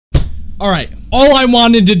Alright, all I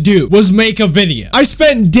wanted to do was make a video. I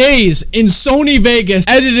spent days in Sony Vegas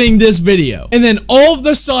editing this video. And then all of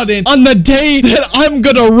a sudden, on the day that I'm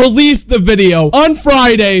gonna release the video, on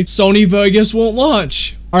Friday, Sony Vegas won't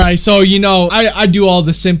launch. Alright, so you know, I do all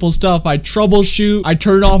the simple stuff. I troubleshoot, I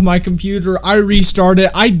turn off my computer, I restart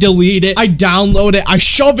it, I delete it, I download it, I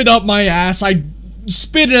shove it up my ass, I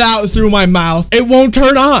spit it out through my mouth. It won't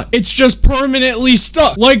turn on. It's just permanently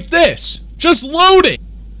stuck like this, just loading.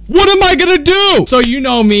 What am I gonna do? So you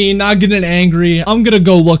know me, not getting angry. I'm gonna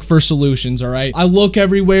go look for solutions, alright? I look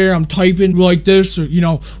everywhere, I'm typing like this, or, you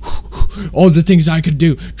know, all the things I could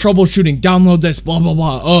do. Troubleshooting, download this, blah, blah,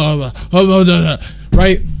 blah,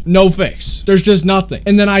 right? No fix. There's just nothing.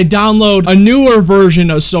 And then I download a newer version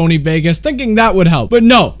of Sony Vegas thinking that would help. But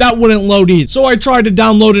no, that wouldn't load either. So I tried to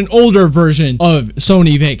download an older version of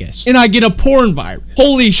Sony Vegas and I get a porn virus.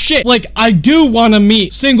 Holy shit. Like, I do want to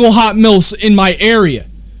meet single hot milfs in my area,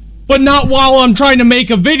 but not while I'm trying to make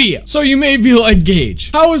a video. So you may be like,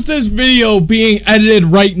 Gage, how is this video being edited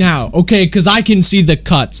right now? Okay, because I can see the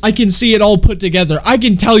cuts. I can see it all put together. I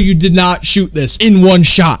can tell you did not shoot this in one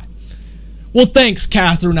shot. Well, thanks,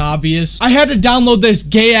 Catherine Obvious. I had to download this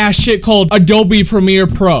gay-ass shit called Adobe Premiere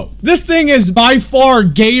Pro. This thing is by far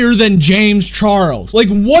gayer than James Charles. Like,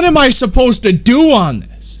 what am I supposed to do on this?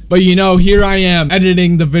 But you know, here I am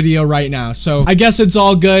editing the video right now. So I guess it's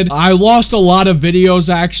all good. I lost a lot of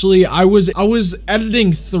videos, actually. I was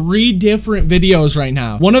editing 3 different videos right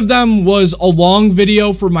now. One of them was a long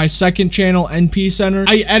video for my second channel, NP Center.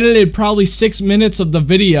 I edited probably 6 minutes of the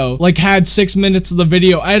video, like had 6 minutes of the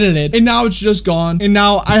video edited, and now it's just gone. And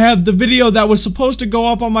now I have the video that was supposed to go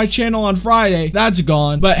up on my channel on Friday. That's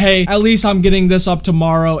gone. But hey, at least I'm getting this up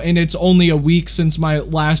tomorrow, and it's only a week since my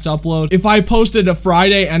last upload. If I posted a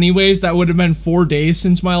Friday anyways, that would have been 4 days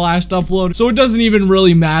since my last upload, so it doesn't even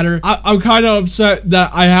really matter. I'm kind of upset that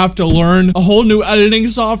I have to learn a whole new editing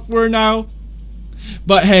software now.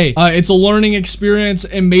 But hey, it's a learning experience,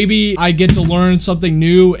 and maybe I get to learn something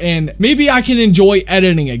new, and maybe I can enjoy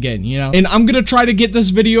editing again, you know? And I'm gonna try to get this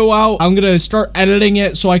video out. I'm gonna start editing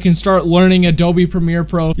it so I can start learning Adobe Premiere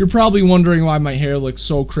Pro. You're probably wondering why my hair looks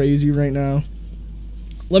so crazy right now.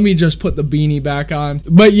 Let me just put the beanie back on.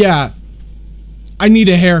 But yeah, I need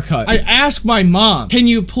a haircut. I asked my mom, can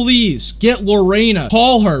you please get Lorena?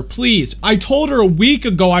 Call her, please. I told her a week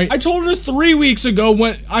ago. I told her 3 weeks ago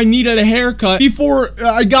when I needed a haircut before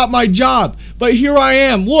I got my job. But here I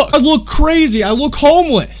am. Look, I look crazy. I look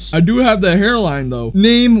homeless. I do have the hairline though.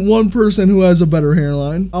 Name one person who has a better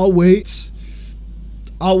hairline. I'll wait.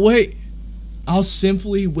 I'll wait. I'll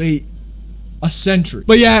simply wait a century.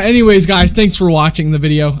 But yeah, anyways, guys, thanks for watching the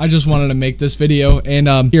video. I just wanted to make this video,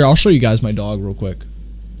 and here, I'll show you guys my dog real quick.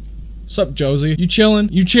 Sup, Josie? You chilling?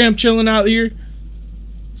 You champ chilling out here?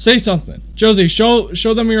 Say something. Josie, show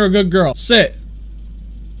them you're a good girl. Sit.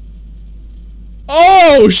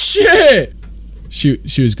 Oh shit! She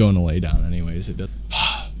was going to lay down anyways. It does.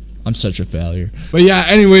 I'm such a failure. But yeah,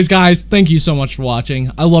 anyways, guys, thank you so much for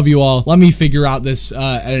watching. I love you all. Let me figure out this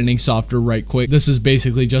editing software right quick. This is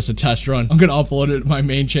basically just a test run. I'm gonna upload it to my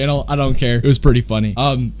main channel. I don't care. It was pretty funny.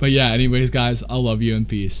 But yeah, anyways, guys, I love you and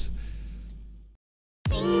peace.